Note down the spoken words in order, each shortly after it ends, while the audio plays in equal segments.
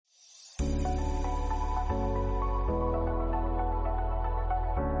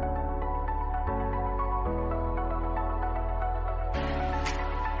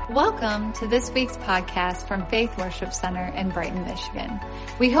Welcome to this week's podcast from Faith Worship Center in Brighton, Michigan.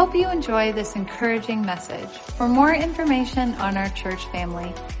 We hope you enjoy this encouraging message. For more information on our church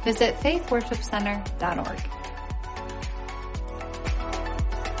family, visit faithworshipcenter.org.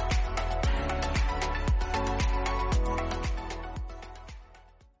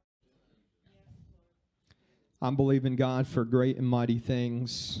 I'm believing God for great and mighty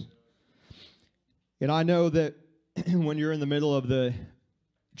things. And I know that when you're in the middle of the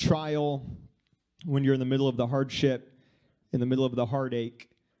trial, when you're in the middle of the hardship, in the middle of the heartache,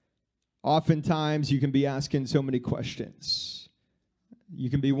 oftentimes you can be asking so many questions. You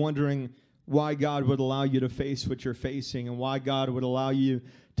can be wondering why God would allow you to face what you're facing and why God would allow you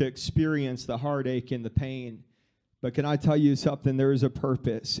to experience the heartache and the pain. But can I tell you something? There is a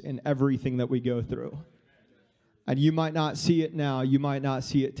purpose in everything that we go through. And you might not see it now, you might not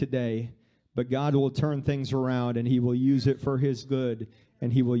see it today, but God will turn things around and He will use it for His good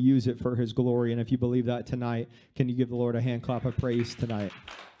and He will use it for His glory. And if you believe that tonight, can you give the Lord a hand clap of praise tonight?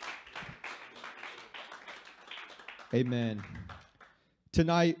 Amen.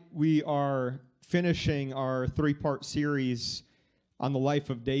 Tonight we are finishing our three-part series on the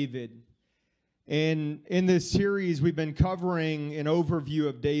life of David. And in this series, we've been covering an overview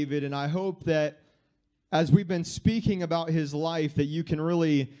of David, and I hope that as we've been speaking about his life, that you can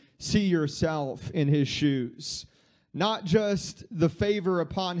really see yourself in his shoes. Not just the favor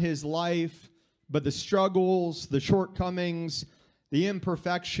upon his life, but the struggles, the shortcomings, the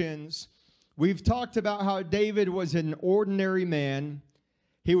imperfections. We've talked about how David was an ordinary man.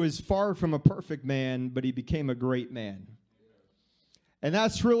 He was far from a perfect man, but he became a great man. And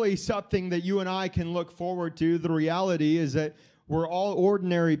that's really something that you and I can look forward to. The reality is that we're all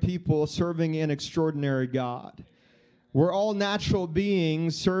ordinary people serving an extraordinary God. We're all natural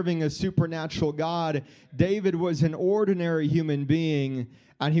beings serving a supernatural God. David was an ordinary human being,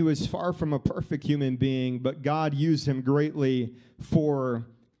 and he was far from a perfect human being, but God used him greatly for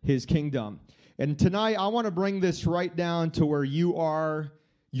His kingdom. And tonight, I want to bring this right down to where you are,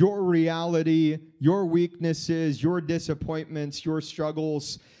 your reality, your weaknesses, your disappointments, your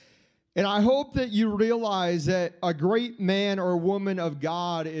struggles. And I hope that you realize that a great man or woman of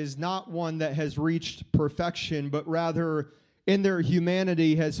God is not one that has reached perfection, but rather in their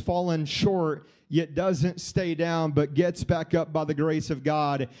humanity has fallen short, yet doesn't stay down, but gets back up by the grace of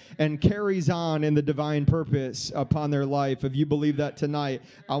God and carries on in the divine purpose upon their life. If you believe that tonight,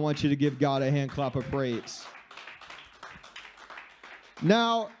 I want you to give God a hand clap of praise.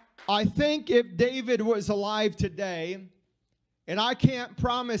 Now, I think if David was alive today, and I can't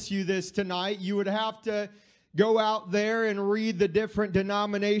promise you this tonight, you would have to go out there and read the different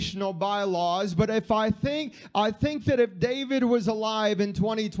denominational bylaws. But I think that if David was alive in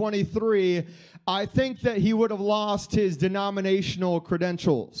 2023, I think that he would have lost his denominational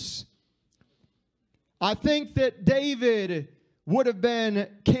credentials. I think that David would have been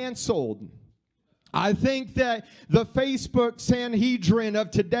canceled. I think that the Facebook Sanhedrin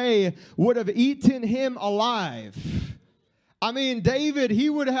of today would have eaten him alive. I mean, David,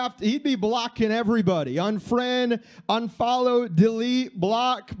 he'd be blocking everybody. Unfriend, unfollow, delete,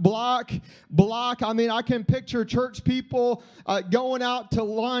 block. I mean, I can picture church people going out to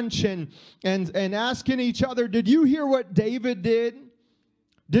lunch and asking each other, did you hear what David did?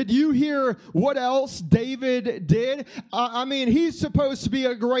 Did you hear what else David did? I mean, he's supposed to be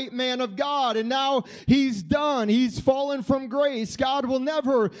a great man of God, and now he's done. He's fallen from grace. God will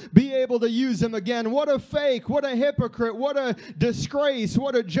never be able to use him again. What a fake, what a hypocrite, what a disgrace,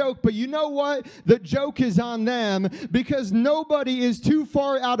 what a joke. But you know what? The joke is on them, because nobody is too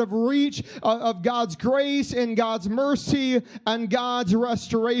far out of reach of God's grace and God's mercy and God's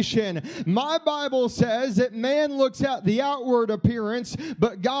restoration. My Bible says that man looks at the outward appearance,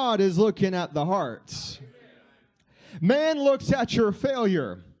 but God is looking at the hearts. Man looks at your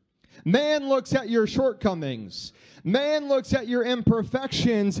failure. Man looks at your shortcomings. Man looks at your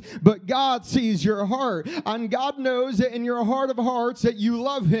imperfections, but God sees your heart. And God knows that in your heart of hearts that you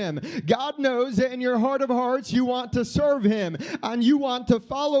love Him. God knows that in your heart of hearts you want to serve Him and you want to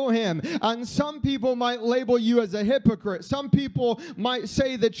follow Him. And some people might label you as a hypocrite. Some people might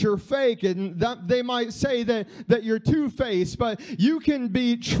say that you're fake, and that they might say that you're two-faced. But you can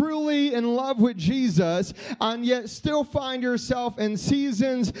be truly in love with Jesus and yet still find yourself in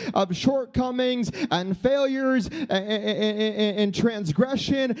seasons of shortcomings and failures and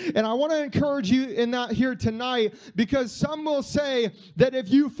transgression. And I want to encourage you in that here tonight, because some will say that if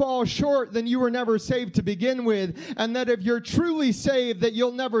you fall short, then you were never saved to begin with, and that if you're truly saved, that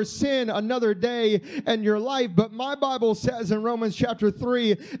you'll never sin another day in your life. But my Bible says in Romans chapter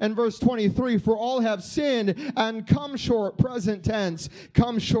 3 and verse 23, for all have sinned and come short, present tense,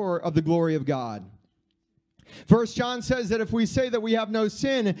 come short of the glory of God. First John says that if we say that we have no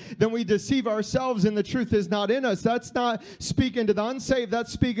sin, then we deceive ourselves and the truth is not in us. That's not speaking to the unsaved,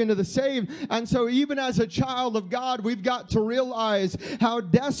 that's speaking to the saved. And so even as a child of God, we've got to realize how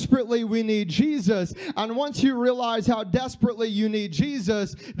desperately we need Jesus. And once you realize how desperately you need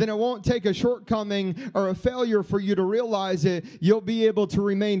Jesus, then it won't take a shortcoming or a failure for you to realize it. You'll be able to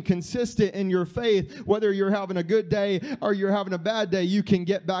remain consistent in your faith. Whether you're having a good day or you're having a bad day, you can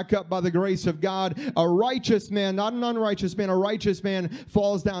get back up by the grace of God. A righteous man, not an unrighteous man, a righteous man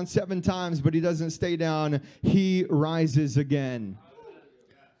falls down 7 times, but he doesn't stay down. He rises again.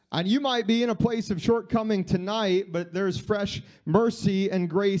 And you might be in a place of shortcoming tonight, but there's fresh mercy and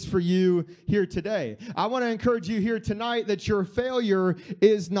grace for you here today. I want to encourage you here tonight that your failure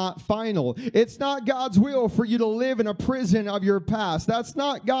is not final. It's not God's will for you to live in a prison of your past. That's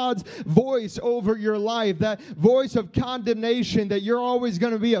not God's voice over your life, that voice of condemnation that you're always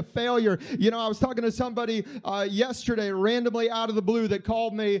going to be a failure. You know, I was talking to somebody yesterday, randomly out of the blue, that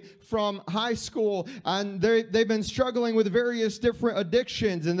called me from high school, and they've been struggling with various different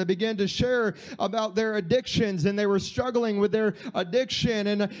addictions, and they began to share about their addictions, and they were struggling with their addiction.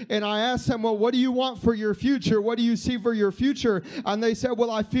 And I asked them, well, what do you want for your future? What do you see for your future? And they said, well,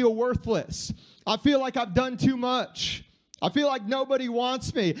 I feel worthless. I feel like I've done too much. I feel like nobody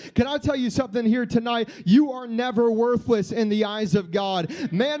wants me. Can I tell you something here tonight? You are never worthless in the eyes of God.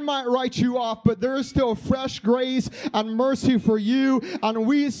 Man might write you off, but there is still fresh grace and mercy for you. And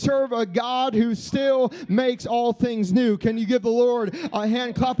we serve a God who still makes all things new. Can you give the Lord a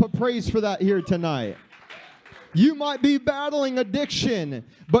hand clap of praise for that here tonight? You might be battling addiction,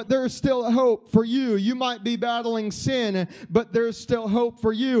 but there's still hope for you. You might be battling sin, but there's still hope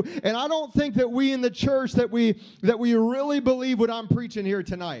for you. And I don't think that we in the church, that we really believe what I'm preaching here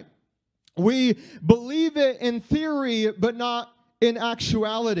tonight. We believe it in theory, but not in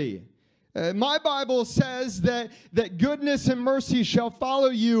actuality. My Bible says that goodness and mercy shall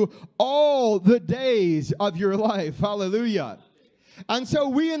follow you all the days of your life. Hallelujah. And so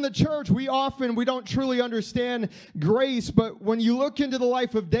we in the church, we don't truly understand grace, but when you look into the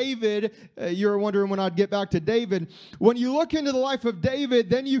life of David, you're wondering when I'd get back to David. When you look into the life of David,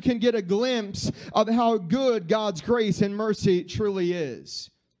 then you can get a glimpse of how good God's grace and mercy truly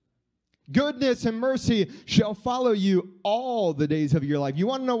is. Goodness and mercy shall follow you all the days of your life. You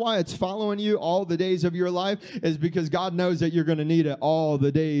want to know why it's following you all the days of your life? Is because God knows that you're going to need it all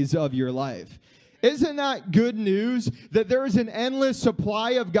the days of your life. Isn't that good news that there is an endless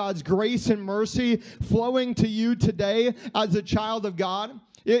supply of God's grace and mercy flowing to you today as a child of God?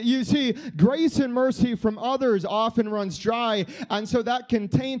 You see, grace and mercy from others often runs dry, and so that can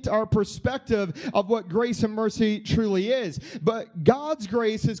taint our perspective of what grace and mercy truly is. But God's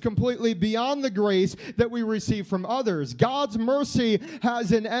grace is completely beyond the grace that we receive from others. God's mercy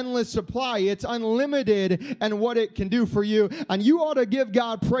has an endless supply. It's unlimited in what it can do for you, and you ought to give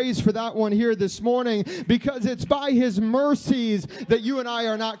God praise for that one here this morning, because it's by His mercies that you and I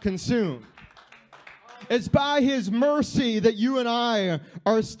are not consumed. It's by His mercy that you and I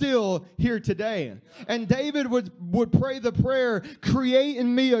are still here today. And David would pray the prayer, create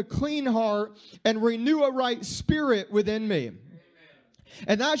in me a clean heart and renew a right spirit within me. Amen.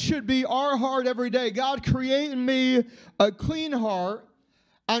 And that should be our heart every day. God, create in me a clean heart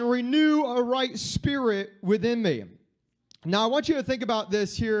and renew a right spirit within me. Now, I want you to think about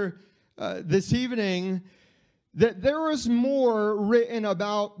this here this evening, that there is more written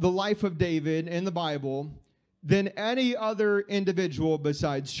about the life of David in the Bible than any other individual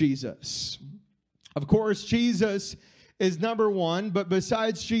besides Jesus. Of course, Jesus is number one, but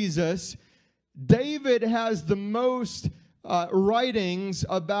besides Jesus, David has the most writings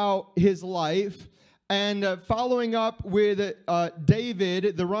about his life. And following up with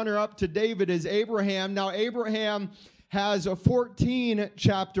David, the runner-up to David is Abraham. Now, Abraham has 14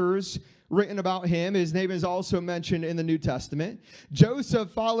 chapters written about him. His name is also mentioned in the New Testament.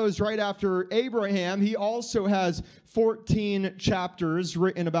 Joseph follows right after Abraham. He also has 14 chapters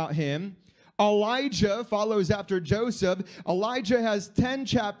written about him. Elijah follows after Joseph. Elijah has 10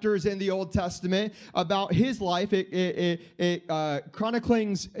 chapters in the Old Testament about his life. It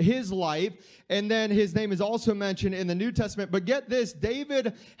chronicles his life. And then his name is also mentioned in the New Testament. But get this,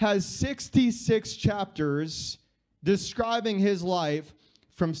 David has 66 chapters describing his life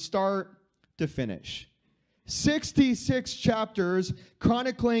from start to finish. 66 chapters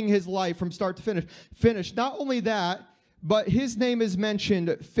chronicling his life from start to finish. Not only that, but his name is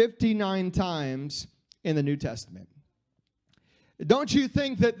mentioned 59 times in the New Testament. Don't you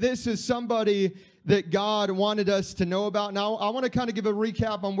think that this is somebody that God wanted us to know about? Now, I want to kind of give a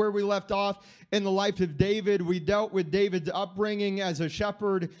recap on where we left off in the life of David. We dealt with David's upbringing as a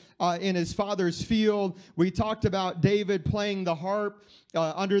shepherd in his father's field. We talked about David playing the harp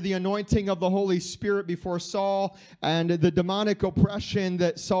under the anointing of the Holy Spirit before Saul, and the demonic oppression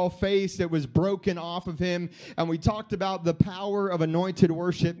that Saul faced that was broken off of him. And we talked about the power of anointed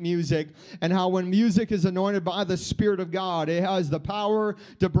worship music, and how when music is anointed by the Spirit of God, it has the power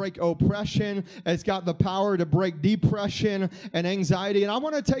to break oppression. It's got the power to break depression and anxiety. And I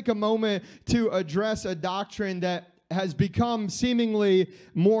want to take a moment to address a doctrine that has become seemingly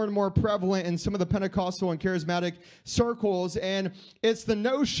more and more prevalent in some of the Pentecostal and charismatic circles, and it's the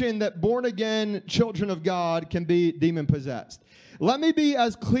notion that born-again children of God can be demon-possessed. Let me be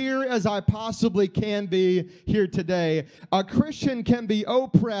as clear as I possibly can be here today. A Christian can be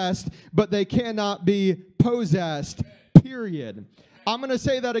oppressed, but they cannot be possessed, period. I'm going to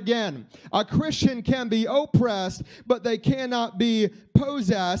say that again. A Christian can be oppressed, but they cannot be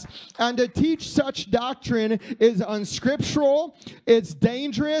possessed. And to teach such doctrine is unscriptural, it's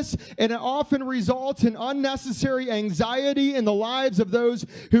dangerous, and it often results in unnecessary anxiety in the lives of those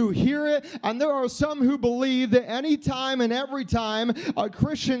who hear it. And there are some who believe that any time and every time a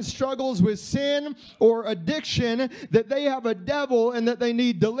Christian struggles with sin or addiction, that they have a devil and that they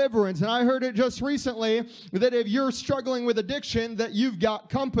need deliverance. And I heard it just recently that if you're struggling with addiction, that you've got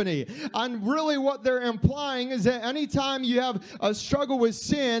company. And really what they're implying is that anytime you have a struggle with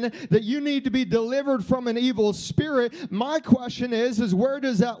sin, that you need to be delivered from an evil spirit. My question is where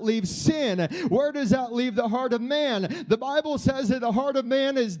does that leave sin? Where does that leave the heart of man? The Bible says that the heart of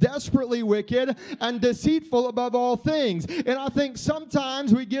man is desperately wicked and deceitful above all things. And I think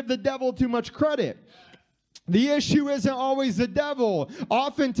sometimes we give the devil too much credit. The issue isn't always the devil.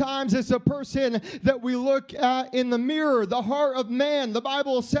 Oftentimes it's a person that we look at in the mirror, the heart of man. The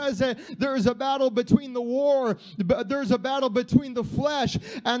Bible says that there's a battle between there's a battle between the flesh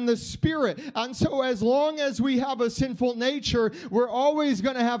and the spirit. And so as long as we have a sinful nature, we're always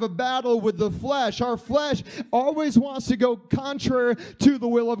going to have a battle with the flesh. Our flesh always wants to go contrary to the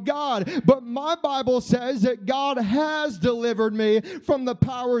will of God. But my Bible says that God has delivered me from the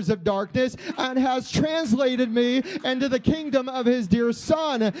powers of darkness and has translated me into the kingdom of his dear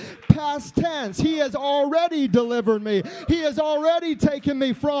Son. Past tense, he has already delivered me. He has already taken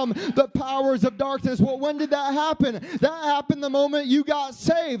me from the powers of darkness. Well, when did that happen? That happened the moment you got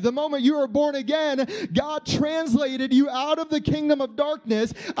saved. The moment you were born again, God translated you out of the kingdom of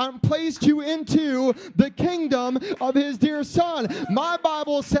darkness and placed you into the kingdom of his dear Son. My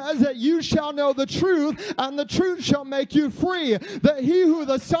Bible says that you shall know the truth, and the truth shall make you free. That he who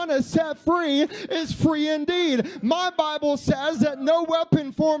the Son has set free is free indeed. My Bible says that no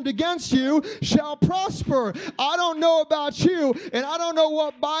weapon formed against you shall prosper. I don't know about you, and I don't know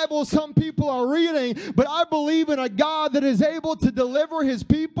what Bible some people are reading, but I believe in a God that is able to deliver his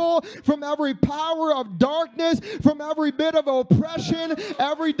people from every power of darkness, from every bit of oppression,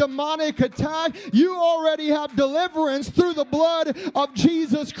 every demonic attack. You already have deliverance through the blood of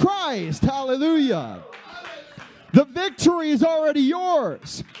Jesus Christ. Hallelujah. The victory is already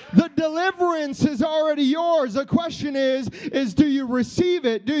yours. The deliverance is already yours. The question is do you receive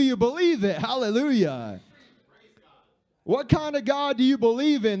it? Do you believe it? Hallelujah. What kind of God do you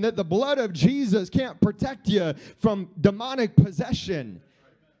believe in, that the blood of Jesus can't protect you from demonic possession?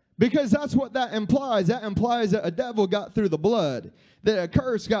 Because that's what that implies. That implies that a devil got through the blood, that a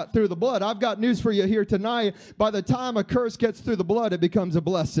curse got through the blood. I've got news for you here tonight. By the time a curse gets through the blood, it becomes a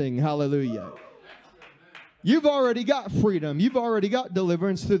blessing. Hallelujah. You've already got freedom. You've already got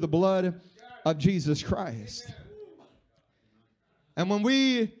deliverance through the blood of Jesus Christ. And when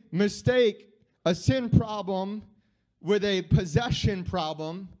we mistake a sin problem with a possession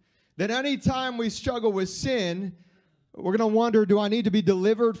problem, then anytime we struggle with sin, we're going to wonder, do I need to be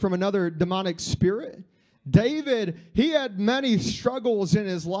delivered from another demonic spirit? David, he had many struggles in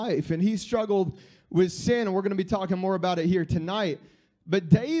his life, and he struggled with sin, and we're going to be talking more about it here tonight. But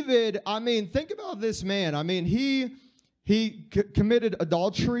David, I mean, think about this man. I mean, he committed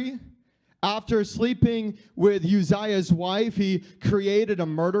adultery. After sleeping with Uzziah's wife, he created a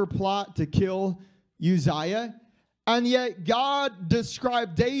murder plot to kill Uzziah. And yet God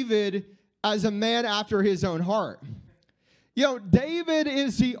described David as a man after his own heart. You know, David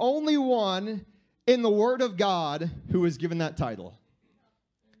is the only one in the Word of God who is given that title.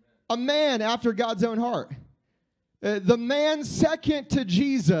 A man after God's own heart. The man second to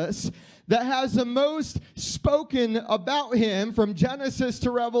Jesus that has the most spoken about him from Genesis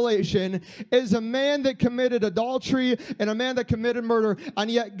to Revelation is a man that committed adultery and a man that committed murder. And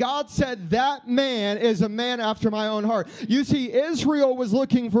yet God said that man is a man after my own heart. You see, Israel was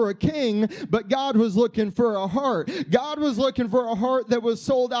looking for a king, but God was looking for a heart. God was looking for a heart that was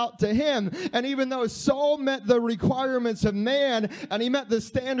sold out to him. And even though Saul met the requirements of man and he met the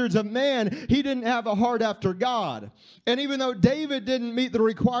standards of man, he didn't have a heart after God. And even though David didn't meet the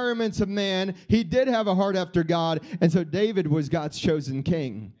requirements of man, he did have a heart after God, and so David was God's chosen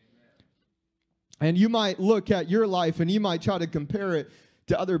king. And you might look at your life and you might try to compare it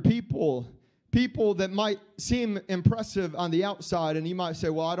to other people that might seem impressive on the outside, and you might say,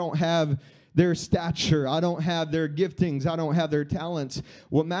 well, I don't have their stature, I don't have their giftings, I don't have their talents.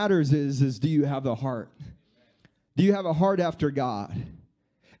 What matters is do you have a heart? Do you have a heart after God?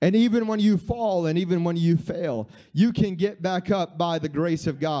 And even when you fall and even when you fail, you can get back up by the grace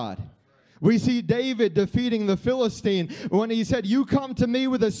of God. We see David defeating the Philistine when he said, you come to me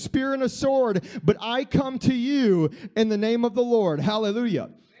with a spear and a sword, but I come to you in the name of the Lord. Hallelujah.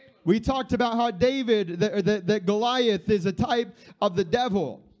 We talked about how David, that Goliath is a type of the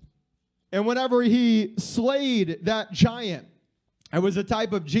devil. And whenever he slayed that giant, it was a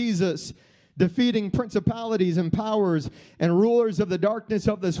type of Jesus defeating principalities and powers and rulers of the darkness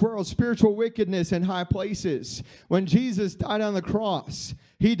of this world, spiritual wickedness in high places. When Jesus died on the cross,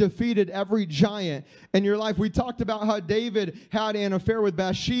 he defeated every giant in your life. We talked about how David had an affair with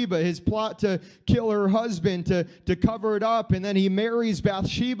Bathsheba, his plot to kill her husband, to cover it up, and then he marries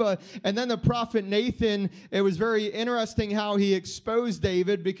Bathsheba. And then the prophet Nathan, it was very interesting how he exposed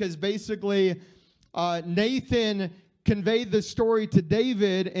David, because basically Nathan conveyed the story to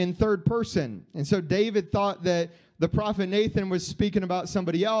David in third person. And so David thought that the prophet Nathan was speaking about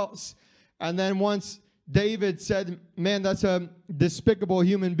somebody else. And then once David said, man, that's a despicable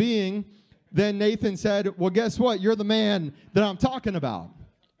human being, then Nathan said, well, guess what? You're the man that I'm talking about.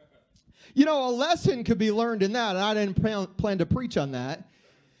 You know, a lesson could be learned in that, and I didn't plan to preach on that.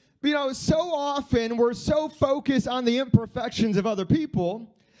 But, you know, so often we're so focused on the imperfections of other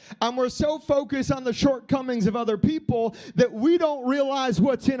people, and we're so focused on the shortcomings of other people that we don't realize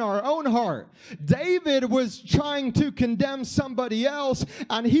what's in our own heart. David was trying to condemn somebody else,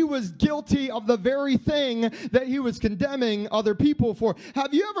 and he was guilty of the very thing that he was condemning other people for.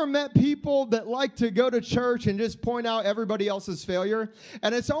 Have you ever met people that like to go to church and just point out everybody else's failure?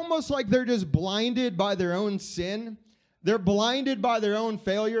 And it's almost like they're just blinded by their own sin. They're blinded by their own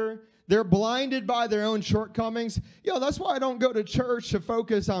failure. They're blinded by their own shortcomings. You know, that's why I don't go to church to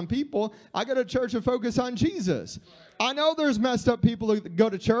focus on people. I go to church to focus on Jesus. I know there's messed up people who go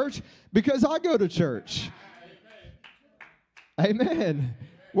to church because I go to church. Amen.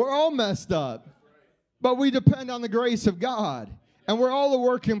 We're all messed up. But we depend on the grace of God. And we're all a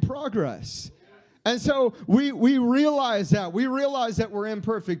work in progress. And so we realize that. We realize that we're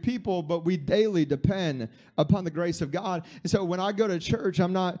imperfect people, but we daily depend upon the grace of God. And so when I go to church,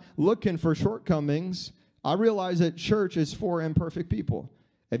 I'm not looking for shortcomings. I realize that church is for imperfect people.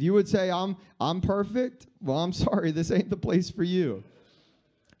 If you would say, I'm perfect, well, I'm sorry, this ain't the place for you.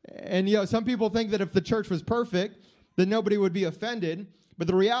 And, you know, some people think that if the church was perfect, then nobody would be offended. But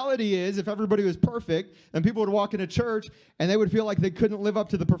the reality is, if everybody was perfect, then people would walk into church and they would feel like they couldn't live up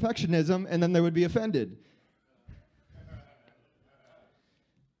to the perfectionism, and then they would be offended.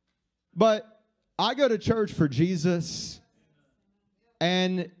 But I go to church for Jesus,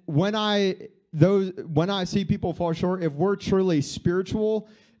 and when I see people fall short, if we're truly spiritual,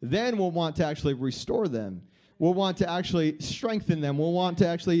 then we'll want to actually restore them. We'll want to actually strengthen them. We'll want to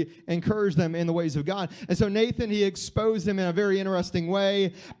actually encourage them in the ways of God. And so Nathan, he exposed them in a very interesting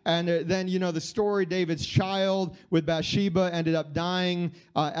way. And then, you know, the story, David's child with Bathsheba ended up dying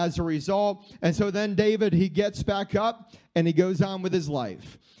as a result. And so then David, he gets back up and he goes on with his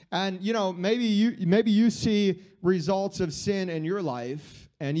life. And, you know, maybe you see results of sin in your life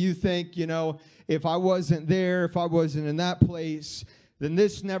and you think, you know, if I wasn't there, if I wasn't in that place, then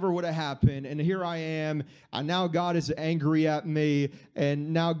this never would have happened. And here I am, and now God is angry at me,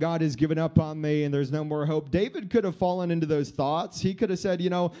 and now God has given up on me, and there's no more hope. David could have fallen into those thoughts. He could have said,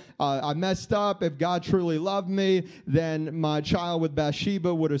 you know, I messed up. If God truly loved me, then my child with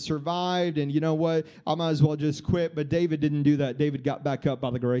Bathsheba would have survived, and you know what? I might as well just quit. But David didn't do that. David got back up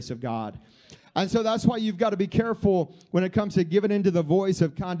by the grace of God. And so that's why you've got to be careful when it comes to giving into the voice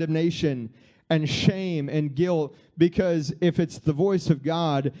of condemnation and shame and guilt, because if it's the voice of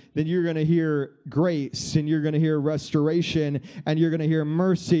God, then you're going to hear grace, and you're going to hear restoration, and you're going to hear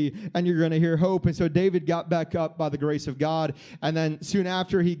mercy, and you're going to hear hope. And so David got back up by the grace of God, and then soon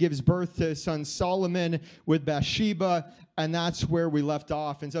after he gives birth to his son Solomon with Bathsheba, and that's where we left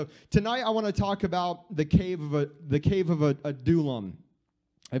off. And so tonight I want to talk about the cave of Adullam,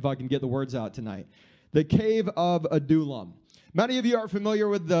 if I can get the words out tonight. The cave of Adullam. Many of you are familiar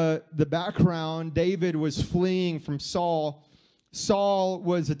with the background. David was fleeing from Saul. Saul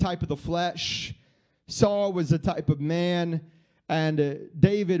was a type of the flesh. Saul was a type of man. And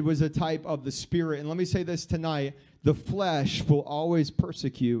David was a type of the spirit. And let me say this tonight. The flesh will always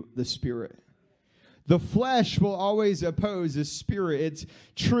persecute the spirit. The flesh will always oppose the spirit. It's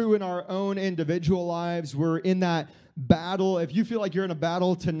true in our own individual lives. We're in that battle. If you feel like you're in a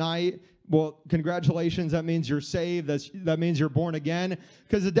battle tonight, well, congratulations. That means you're saved. That means you're born again.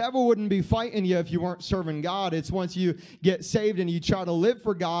 Because the devil wouldn't be fighting you if you weren't serving God. It's once you get saved and you try to live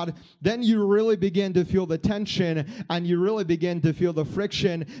for God, then you really begin to feel the tension and you really begin to feel the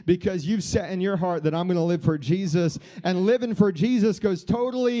friction because you've set in your heart that I'm going to live for Jesus. And living for Jesus goes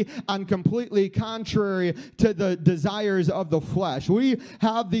totally and completely contrary to the desires of the flesh. We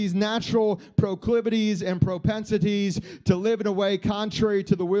have these natural proclivities and propensities to live in a way contrary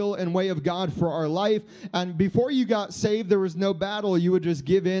to the will and way of God for our life. And before you got saved, there was no battle. You would just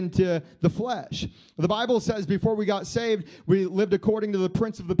give in to the flesh. The Bible says before we got saved, we lived according to the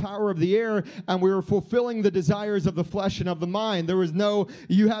prince of the power of the air, and we were fulfilling the desires of the flesh and of the mind.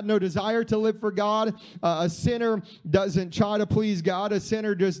 You had no desire to live for God. A sinner doesn't try to please God. A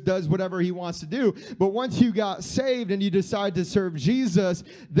sinner just does whatever he wants to do. But once you got saved and you decide to serve Jesus,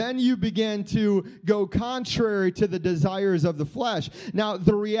 then you begin to go contrary to the desires of the flesh. Now,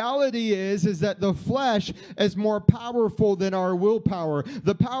 the reality is that the flesh is more powerful than our willpower.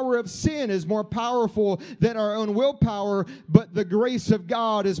 The power of sin is more powerful than our own willpower, but the grace of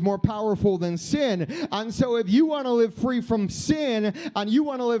God is more powerful than sin. And so if you want to live free from sin and you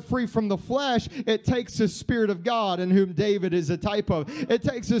want to live free from the flesh, it takes the Spirit of God, in whom David is a type of. It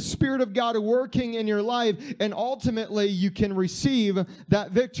takes the Spirit of God working in your life, and ultimately you can receive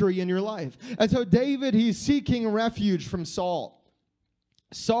that victory in your life. And so David, he's seeking refuge from Saul.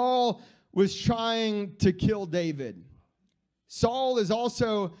 Saul was trying to kill David. Saul is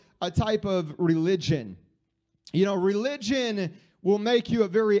also a type of religion. You know, religion will make you a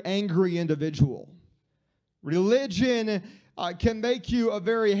very angry individual. Religion can make you a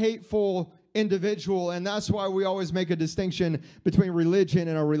very hateful individual, and that's why we always make a distinction between religion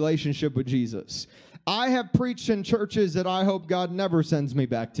and a relationship with Jesus. I have preached in churches that I hope God never sends me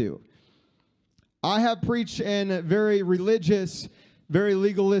back to. I have preached in very religious, very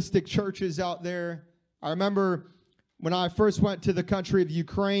legalistic churches out there. I remember when I first went to the country of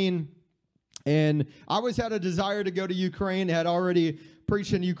Ukraine, and I always had a desire to go to Ukraine. I had already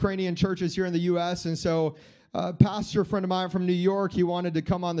preached in Ukrainian churches here in the U.S., and so a pastor friend of mine from New York, he wanted to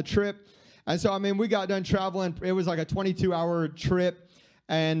come on the trip. And so, we got done traveling. It was like a 22-hour trip,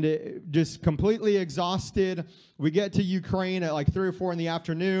 and just completely exhausted. We get to Ukraine at like 3 or 4 in the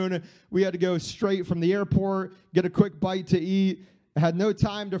afternoon. We had to go straight from the airport, get a quick bite to eat. Had no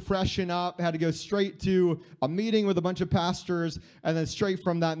time to freshen up, had to go straight to a meeting with a bunch of pastors, and then straight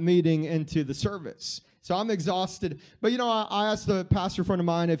from that meeting into the service. So I'm exhausted. But, I asked the pastor friend of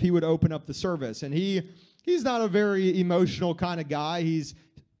mine if he would open up the service. And he's not a very emotional kind of guy. He's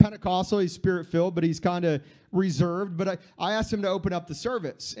Pentecostal, he's Spirit-filled, but he's kind of reserved. But I asked him to open up the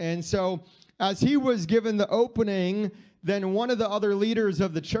service. And so as he was given the opening, then one of the other leaders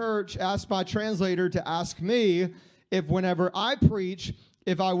of the church asked my translator to ask me if whenever I preach,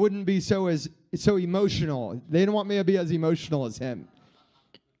 if I wouldn't be so emotional. They didn't want me to be as emotional as him.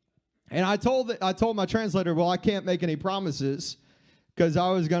 And I told my translator, well, I can't make any promises because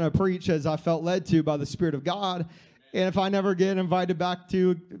I was going to preach as I felt led to by the Spirit of God. And if I never get invited back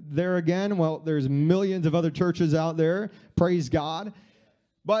to there again, well, there's millions of other churches out there. Praise God.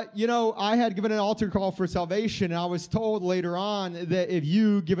 But, I had given an altar call for salvation, and I was told later on that if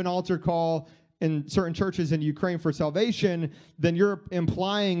you give an altar call in certain churches in Ukraine for salvation, then you're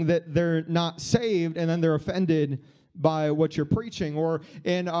implying that they're not saved, and then they're offended by what you're preaching. Or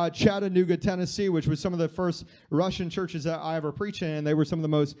in Chattanooga, Tennessee, which was some of the first Russian churches that I ever preached in, and they were some of the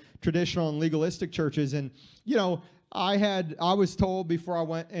most traditional and legalistic churches. And, I was told before I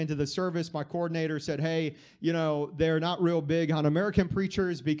went into the service, my coordinator said, hey, they're not real big on American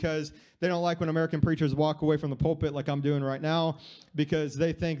preachers because they don't like when American preachers walk away from the pulpit like I'm doing right now, because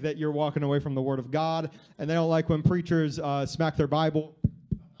they think that you're walking away from the Word of God, and they don't like when preachers smack their Bible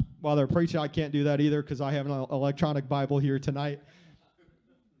while they're preaching. I can't do that either because I have an electronic Bible here tonight.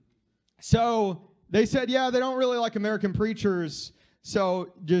 So they said, yeah, they don't really like American preachers,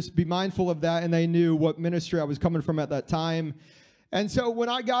 so just be mindful of that. And they knew what ministry I was coming from at that time. And so when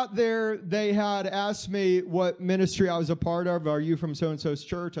I got there, they had asked me what ministry I was a part of. Are you from so-and-so's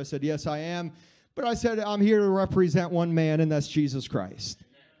church? I said, yes, I am. But I said, I'm here to represent one man, and that's Jesus Christ.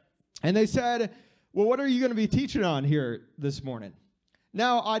 And they said, well, what are you going to be teaching on here this morning?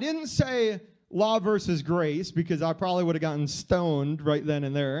 Now, I didn't say law versus grace, because I probably would have gotten stoned right then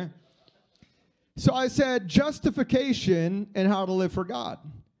and there. So I said justification and how to live for God.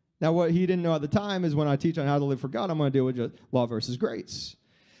 Now, what he didn't know at the time is when I teach on how to live for God, I'm going to deal with just law versus grace.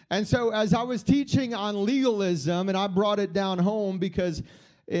 And so as I was teaching on legalism, and I brought it down home because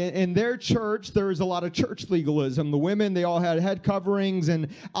in their church, there was a lot of church legalism. The women, they all had head coverings. And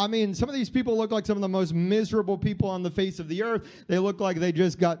I mean, some of these people look like some of the most miserable people on the face of the earth. They look like they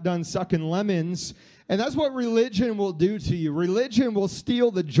just got done sucking lemons. And that's what religion will do to you. Religion will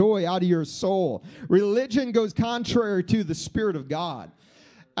steal the joy out of your soul. Religion goes contrary to the Spirit of God.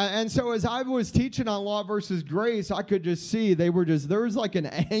 And so as I was teaching on law versus grace, I could just see there was like an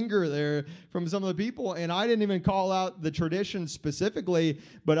anger there from some of the people. And I didn't even call out the tradition specifically,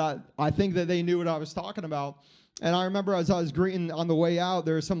 but I think that they knew what I was talking about. And I remember as I was greeting on the way out,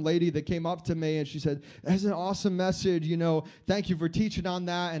 there was some lady that came up to me and she said, that's an awesome message, thank you for teaching on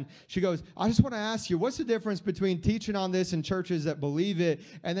that. And she goes, I just want to ask you, what's the difference between teaching on this in churches that believe it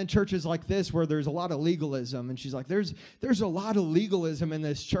and then churches like this where there's a lot of legalism? And she's like, there's a lot of legalism in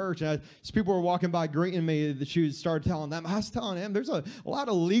this church. And as people were walking by greeting me, she started telling them, I was telling them, there's a lot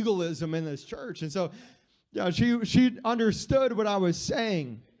of legalism in this church. And so she understood what I was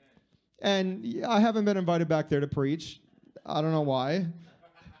saying. And I haven't been invited back there to preach. I don't know why.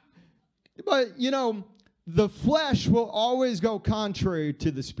 But, the flesh will always go contrary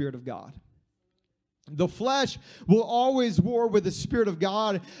to the Spirit of God. The flesh will always war with the Spirit of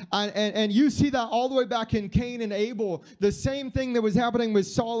God. And you see that all the way back in Cain and Abel. The same thing that was happening with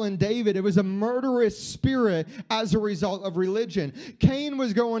Saul and David. It was a murderous spirit as a result of religion. Cain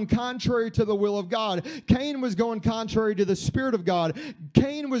was going contrary to the will of God. Cain was going contrary to the Spirit of God.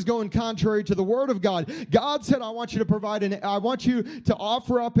 Cain was going contrary to the Word of God. God said, I want you to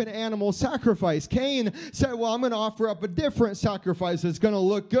offer up an animal sacrifice. Cain said, well, I'm going to offer up a different sacrifice. It's going to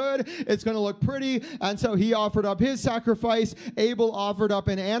look good. It's going to look pretty. And so he offered up his sacrifice. Abel offered up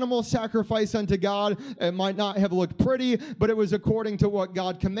an animal sacrifice unto God. It might not have looked pretty, but it was according to what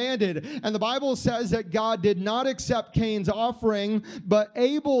God commanded. And the Bible says that God did not accept Cain's offering, but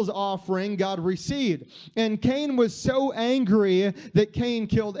Abel's offering God received. And Cain was so angry that Cain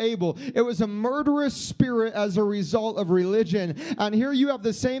killed Abel. It was a murderous spirit as a result of religion. And here you have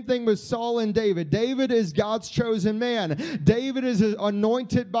the same thing with Saul and David. David is God's chosen man. David is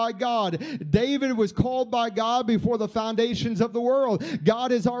anointed by God. David was called by God before the foundations of the world.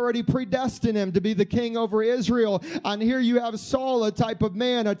 God has already predestined him to be the king over Israel. And here you have Saul, a type of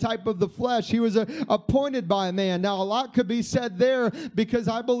man, a type of the flesh. He was appointed by a man. Now, a lot could be said there because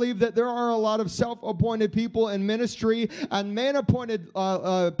I believe that there are a lot of self-appointed people in ministry and man-appointed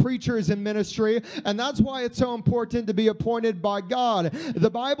preachers in ministry. And that's why it's so important to be appointed by God. The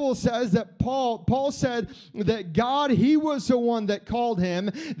Bible says that Paul said that God, he was the one that called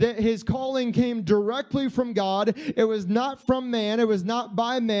him, that his calling came directly from God. It was not from man. It was not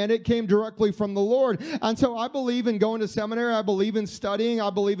by man. It came directly from the Lord. And so I believe in going to seminary. I believe in studying. I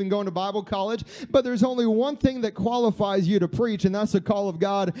believe in going to Bible college. But there's only one thing that qualifies you to preach, and that's the call of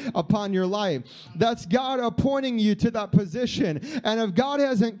God upon your life. That's God appointing you to that position. And if God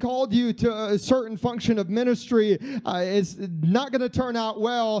hasn't called you to a certain function of ministry, it's not going to turn out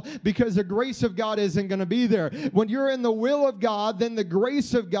well because the grace of God isn't going to be there. When you're in the will of God, then the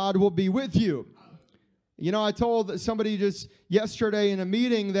grace of God will be with you. I told somebody just yesterday in a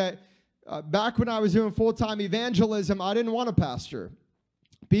meeting that back when I was doing full-time evangelism, I didn't want to pastor.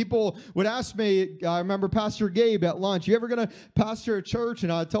 People would ask me, I remember Pastor Gabe at lunch, you ever going to pastor a church?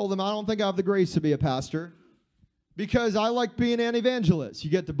 And I told them, I don't think I have the grace to be a pastor because I like being an evangelist. You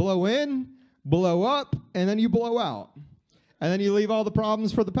get to blow in, blow up, and then you blow out. And then you leave all the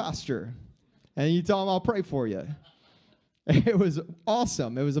problems for the pastor. And you tell him, I'll pray for you. It was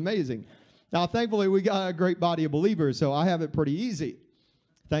awesome. It was amazing. Now, thankfully, we got a great body of believers, so I have it pretty easy.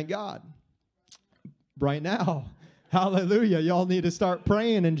 Thank God. Right now, hallelujah, y'all need to start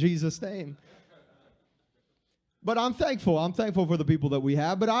praying in Jesus' name. But I'm thankful. I'm thankful for the people that we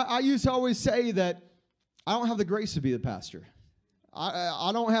have. But I used to always say that I don't have the grace to be the pastor.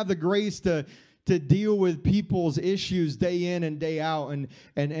 I don't have the grace to deal with people's issues day in and day out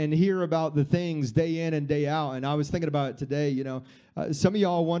and hear about the things day in and day out. And I was thinking about it today, some of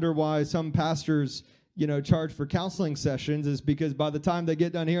y'all wonder why some pastors, charge for counseling sessions is because by the time they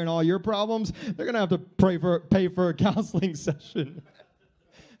get done hearing all your problems, they're going to have to pay for a counseling session.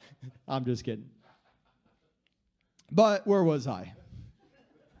 I'm just kidding. But where was I?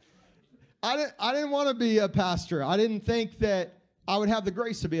 I didn't want to be a pastor. I didn't think that I would have the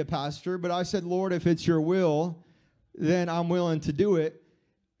grace to be a pastor, but I said, Lord, if it's your will, then I'm willing to do it,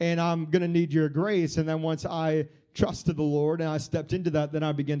 and I'm going to need your grace. And then once I trusted the Lord and I stepped into that, then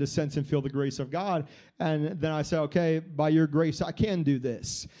I began to sense and feel the grace of God. And then I said, okay, by your grace, I can do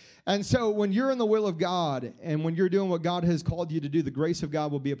this. And so when you're in the will of God and when you're doing what God has called you to do, the grace of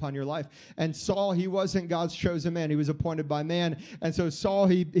God will be upon your life. And Saul, he wasn't God's chosen man. He was appointed by man. And so Saul,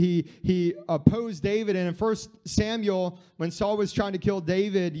 he opposed David. And in 1 Samuel, when Saul was trying to kill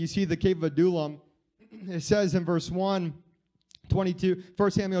David, you see the cave of Adullam. It says in verse 1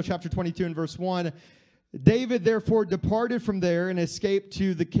 Samuel chapter 22 and verse 1, David therefore departed from there and escaped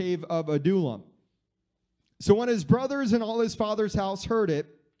to the cave of Adullam. So when his brothers and all his father's house heard it,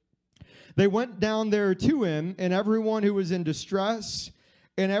 they went down there to him, and everyone who was in distress,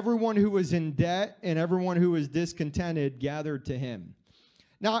 and everyone who was in debt, and everyone who was discontented gathered to him.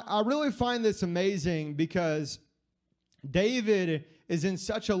 Now, I really find this amazing because David is in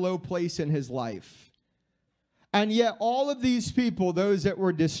such a low place in his life. And yet all of these people, those that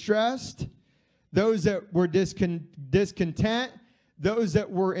were distressed, those that were discontent, those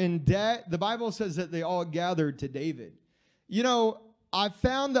that were in debt, the Bible says that they all gathered to David. You know, I've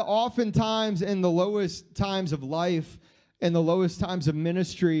found that oftentimes in the lowest times of life, in the lowest times of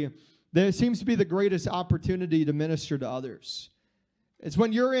ministry, there seems to be the greatest opportunity to minister to others. It's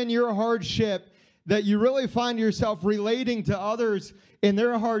when you're in your hardship that you really find yourself relating to others in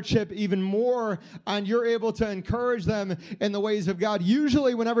their hardship even more, and you're able to encourage them in the ways of God.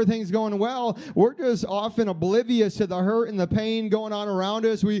 Usually when everything's going well, we're just often oblivious to the hurt and the pain going on around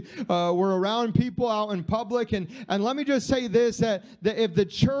us. We're around people out in public, and let me just say this, that if the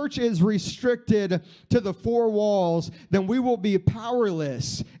church is restricted to the four walls, then we will be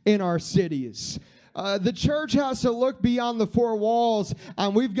powerless in our cities. The church has to look beyond the four walls,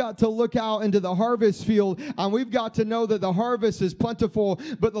 and we've got to look out into the harvest field, and we've got to know that the harvest is plentiful,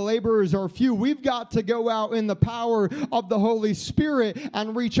 but the laborers are few. We've got to go out in the power of the Holy Spirit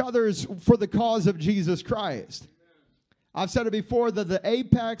and reach others for the cause of Jesus Christ. I've said it before that the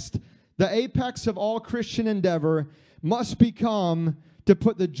apex of all Christian endeavor must become to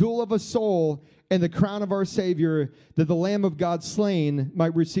put the jewel of a soul and the crown of our Savior, that the Lamb of God slain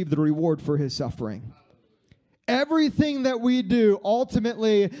might receive the reward for his suffering. Everything that we do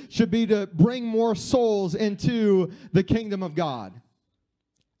ultimately should be to bring more souls into the kingdom of God.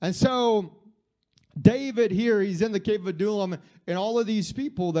 And so David here, he's in the cave of Adullam, and all of these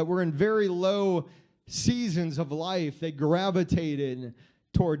people that were in very low seasons of life, they gravitated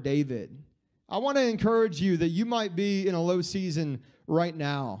toward David. I want to encourage you that you might be in a low season right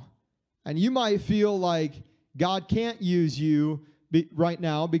now. And you might feel like God can't use you right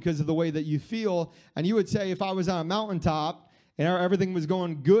now because of the way that you feel. And you would say, if I was on a mountaintop and everything was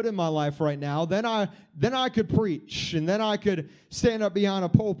going good in my life right now, then I could preach, and then I could stand up behind a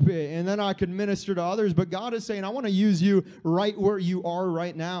pulpit, and then I could minister to others. But God is saying, I want to use you right where you are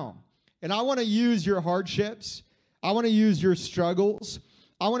right now. And I want to use your hardships. I want to use your struggles.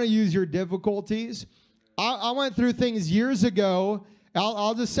 I want to use your difficulties. I went through things years ago.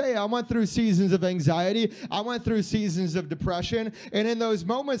 I'll just say I went through seasons of anxiety. I went through seasons of depression. And in those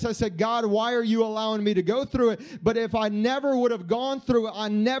moments, I said, God, why are you allowing me to go through it? But if I never would have gone through it, I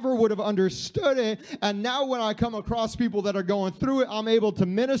never would have understood it. And now when I come across people that are going through it, I'm able to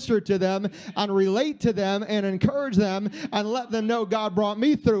minister to them and relate to them and encourage them and let them know God brought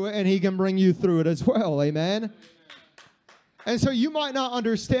me through it, and he can bring you through it as well. Amen. And so you might not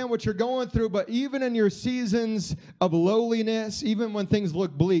understand what you're going through, but even in your seasons of lowliness, even when things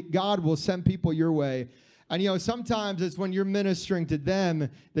look bleak, God will send people your way. And, you know, sometimes it's when you're ministering to them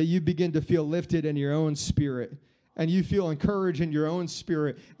that you begin to feel lifted in your own spirit, and you feel encouraged in your own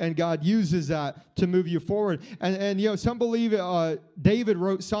spirit, and God uses that to move you forward. And you know, some believe David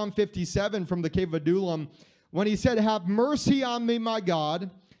wrote Psalm 57 from the cave of Adullam when he said, have mercy on me, my God.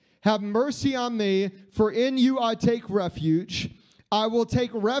 Have mercy on me, for in you I take refuge. I will take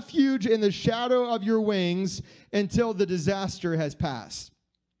refuge in the shadow of your wings until the disaster has passed.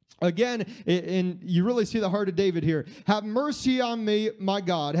 Again, and you really see the heart of David here. Have mercy on me, my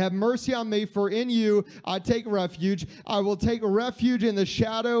God. Have mercy on me, for in you I take refuge. I will take refuge in the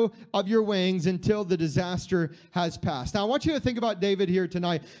shadow of your wings until the disaster has passed. Now, I want you to think about David here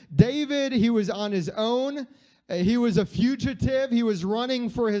tonight. David, he was on his own. He was a fugitive. He was running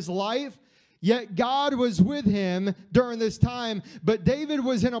for his life. Yet God was with him during this time, but David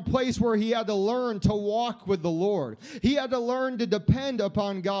was in a place where he had to learn to walk with the Lord. He had to learn to depend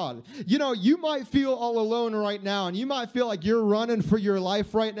upon God. You know, you might feel all alone right now, and you might feel like you're running for your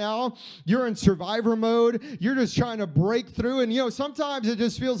life right now. You're in survivor mode. You're just trying to break through, and you know, sometimes it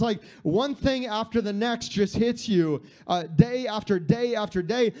just feels like one thing after the next just hits you day after day after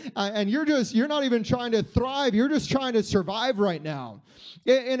day, and you're not even trying to thrive. You're just trying to survive right now.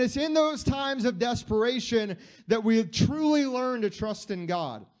 And it's in those times of desperation that we truly learn to trust in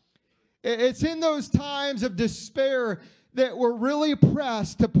God. It's in those times of despair that we're really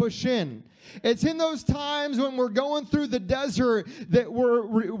pressed to push in. It's in those times when we're going through the desert that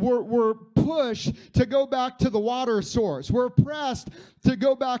we're pushed to go back to the water source. We're pressed to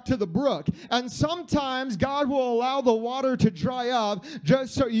go back to the brook. And sometimes God will allow the water to dry up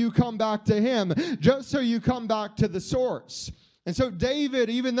just so you come back to Him, just so you come back to the source. And so David,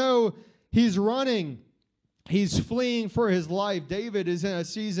 even though he's running, he's fleeing for his life, David is in a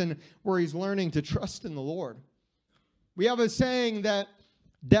season where he's learning to trust in the Lord. We have a saying that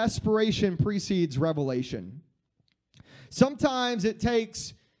desperation precedes revelation. Sometimes it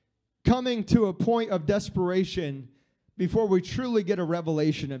takes coming to a point of desperation before we truly get a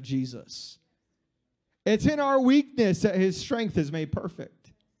revelation of Jesus. It's in our weakness that His strength is made perfect.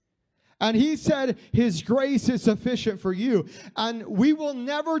 And He said His grace is sufficient for you. And we will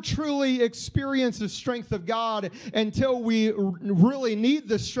never truly experience the strength of God until we really need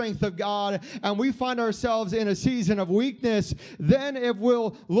the strength of God and we find ourselves in a season of weakness. Then if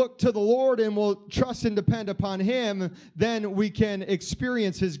we'll look to the Lord and we'll trust and depend upon Him, then we can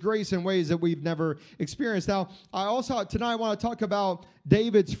experience His grace in ways that we've never experienced. Now, tonight I want to talk about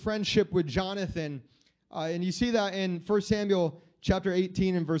David's friendship with Jonathan. And you see that in 1 Samuel chapter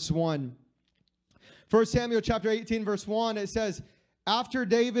 18 and verse 1. 1 Samuel chapter 18 verse 1, it says, after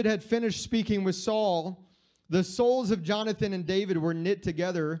David had finished speaking with Saul, the souls of Jonathan and David were knit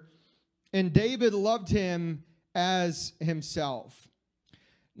together, and David loved him as himself.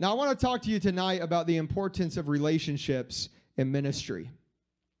 Now I want to talk to you tonight about the importance of relationships in ministry.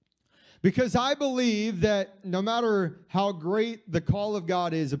 Because I believe that no matter how great the call of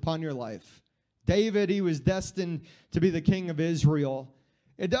God is upon your life, David, he was destined to be the king of Israel.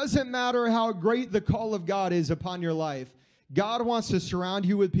 It doesn't matter how great the call of God is upon your life. God wants to surround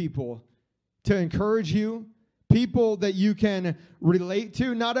you with people to encourage you, people that you can relate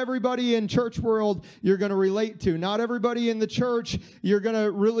to. Not everybody in church world you're going to relate to. Not everybody in the church you're going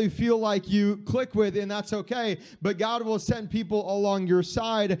to really feel like you click with, and that's okay. But God will send people along your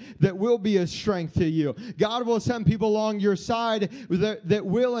side that will be a strength to you. God will send people along your side that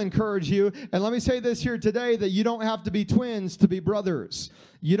will encourage you. And let me say this here today, that you don't have to be twins to be brothers.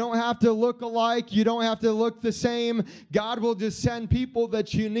 You don't have to look alike. You don't have to look the same. God will just send people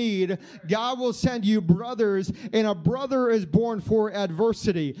that you need. God will send you brothers, and a brother is born for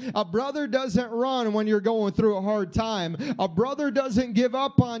adversity. A brother doesn't run when you're going through a hard time. A brother doesn't give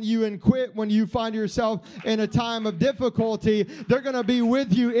up on you and quit when you find yourself in a time of difficulty. They're going to be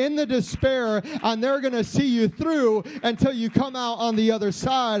with you in the despair, and they're going to see you through until you come out on the other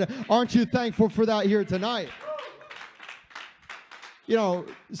side. Aren't you thankful for that here tonight? You know,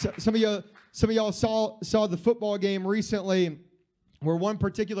 some of y'all saw the football game recently where one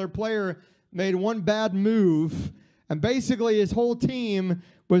particular player made one bad move, and basically his whole team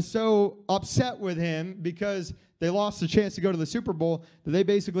was so upset with him because they lost the chance to go to the Super Bowl that they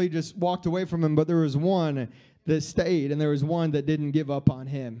basically just walked away from him. But there was one that stayed, and there was one that didn't give up on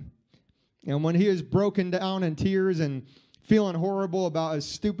him. And when he was broken down in tears and feeling horrible about a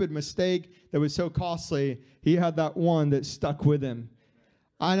stupid mistake that was so costly, he had that one that stuck with him.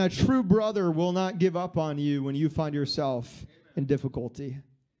 And a true brother will not give up on you when you find yourself in difficulty.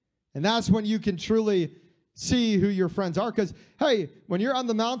 And that's when you can truly see who your friends are. Because, hey, when you're on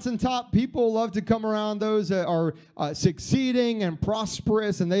the mountaintop, people love to come around those that are succeeding and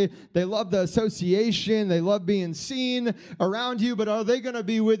prosperous, and they love the association. They love being seen around you. But are they going to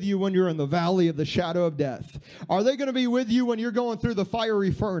be with you when you're in the valley of the shadow of death? Are they going to be with you when you're going through the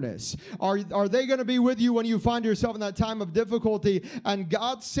fiery furnace? Are they going to be with you when you find yourself in that time of difficulty? And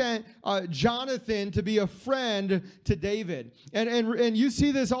God sent Jonathan to be a friend to David. And you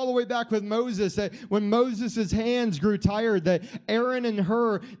see this all the way back with Moses, that when Moses' hands grew tired, that Aaron and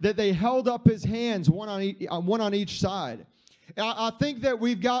Hur, that they held up his hands, one on each side. I think that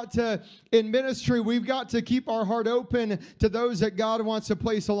we've got to, in ministry, we've got to keep our heart open to those that God wants to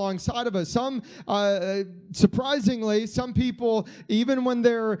place alongside of us. Surprisingly, some people, even when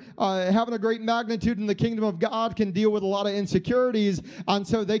they're having a great magnitude in the kingdom of God, can deal with a lot of insecurities, and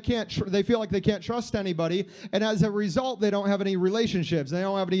so they feel like they can't trust anybody, and as a result, they don't have any relationships, they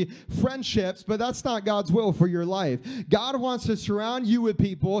don't have any friendships. But that's not God's will for your life. God wants to surround you with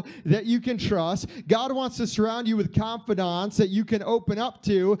people that you can trust. God wants to surround you with confidants that you can open up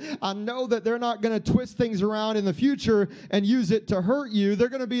to and know that they're not going to twist things around in the future and use it to hurt you. They're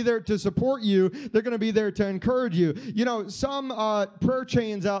going to be there to support you. They're going to be there to encourage you. You know, some prayer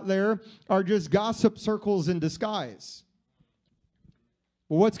chains out there are just gossip circles in disguise.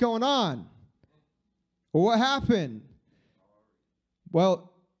 Well, what's going on? Well, what happened?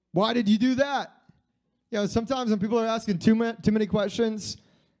 Well, why did you do that? You know, sometimes when people are asking too many questions,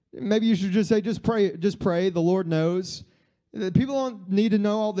 maybe you should just say, just pray. Just pray. The Lord knows. People don't need to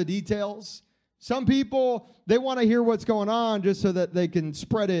know all the details. Some people, they want to hear what's going on just so that they can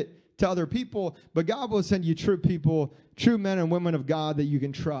spread it to other people. But God will send you true people, true men and women of God that you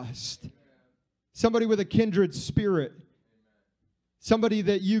can trust. Somebody with a kindred spirit. Somebody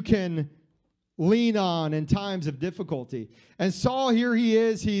that you can lean on in times of difficulty. And Saul, here he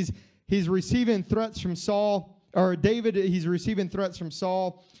is. He's receiving threats from Saul. Or David, he's receiving threats from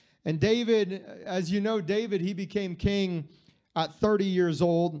Saul. And David, as you know, David, he became king at 30 years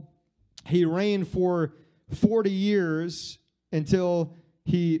old. He reigned for 40 years until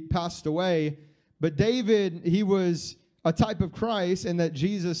he passed away. But David, he was a type of Christ in that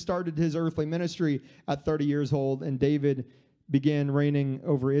Jesus started his earthly ministry at 30 years old, and David began reigning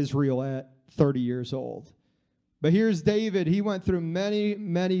over Israel at 30 years old. But here's David. He went through many,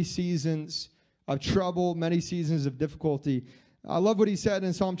 many seasons of trouble, many seasons of difficulty. I love what he said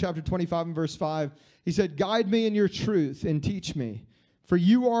in Psalm chapter 25 and verse 5. He said, "Guide me in your truth and teach me, for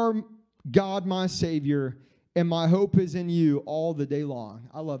you are God my Savior, and my hope is in you all the day long."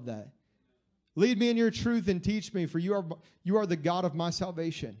 I love that. Lead me in your truth and teach me, for you are the God of my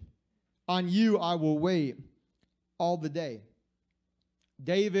salvation. On you I will wait all the day.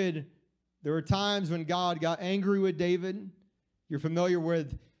 David, there were times when God got angry with David. You're familiar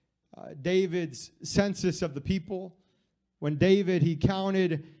with David's census of the people. When David, he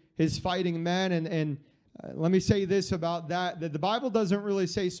counted his fighting men. And let me say this about that the Bible doesn't really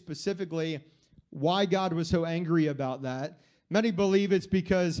say specifically why God was so angry about that. Many believe it's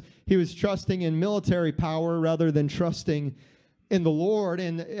because he was trusting in military power rather than trusting in the Lord.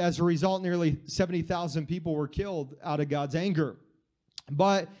 And as a result, nearly 70,000 people were killed out of God's anger.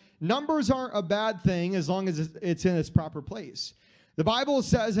 But numbers aren't a bad thing as long as it's in its proper place. The Bible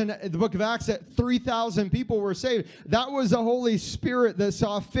says in the book of Acts that 3,000 people were saved. That was the Holy Spirit that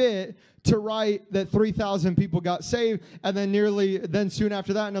saw fit to write that 3,000 people got saved. And then soon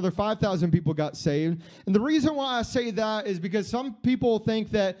after that, another 5,000 people got saved. And the reason why I say that is because some people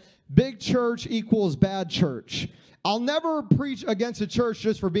think that big church equals bad church. I'll never preach against a church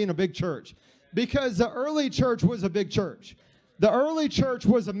just for being a big church, because the early church was a big church. The early church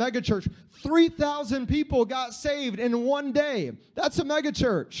was a mega church. 3,000 people got saved in one day. That's a mega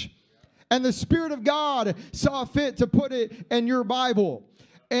church. And the Spirit of God saw fit to put it in your Bible.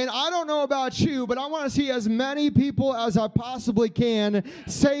 And I don't know about you, but I want to see as many people as I possibly can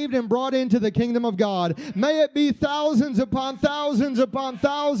saved and brought into the kingdom of God. May it be thousands upon thousands upon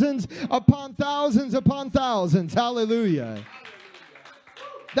thousands upon thousands upon thousands. Hallelujah.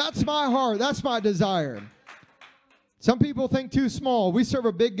 That's my heart. That's my desire. Some people think too small. We serve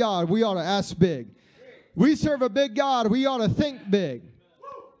a big God. We ought to ask big. We serve a big God. We ought to think big.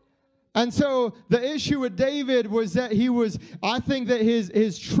 And so the issue with David was that I think that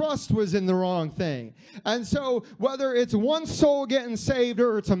his trust was in the wrong thing. And so whether it's one soul getting saved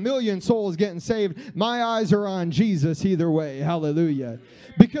or it's 1,000,000 souls getting saved, my eyes are on Jesus either way. Hallelujah.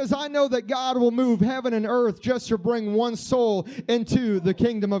 Because I know that God will move heaven and earth just to bring one soul into the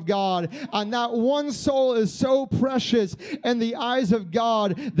kingdom of God. And that one soul is so precious in the eyes of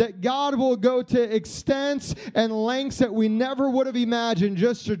God that God will go to extents and lengths that we never would have imagined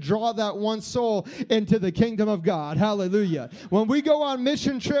just to draw that one soul into the kingdom of God. Hallelujah. When we go on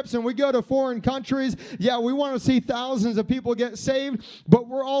mission trips and we go to foreign countries, yeah, we want to see thousands of people get saved, but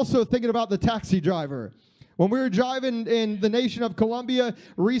we're also thinking about the taxi driver. When we were driving in the nation of Colombia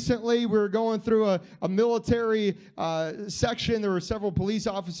recently, we were going through a military section. There were several police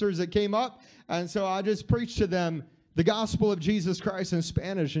officers that came up, and so I just preached to them the gospel of Jesus Christ in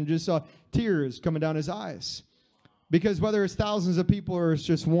Spanish and just saw tears coming down his eyes. Because whether it's thousands of people or it's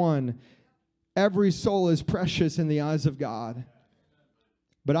just one, every soul is precious in the eyes of God.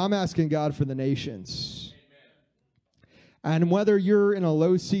 But I'm asking God for the nations. And whether you're in a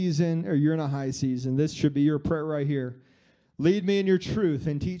low season or you're in a high season, this should be your prayer right here. Lead me in your truth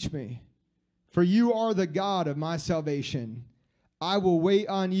and teach me. For you are the God of my salvation. I will wait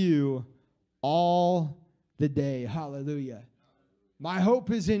on you all the day. Hallelujah. My hope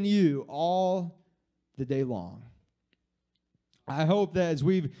is in you all the day long. I hope that as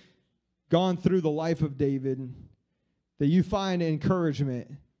we've gone through the life of David, that you find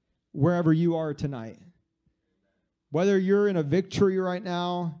encouragement wherever you are tonight. Whether you're in a victory right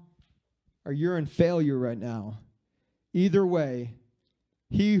now or you're in failure right now, either way,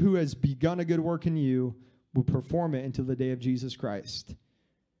 he who has begun a good work in you will perform it until the day of Jesus Christ.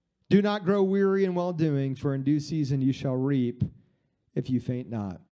 Do not grow weary in well-doing, for in due season you shall reap if you faint not.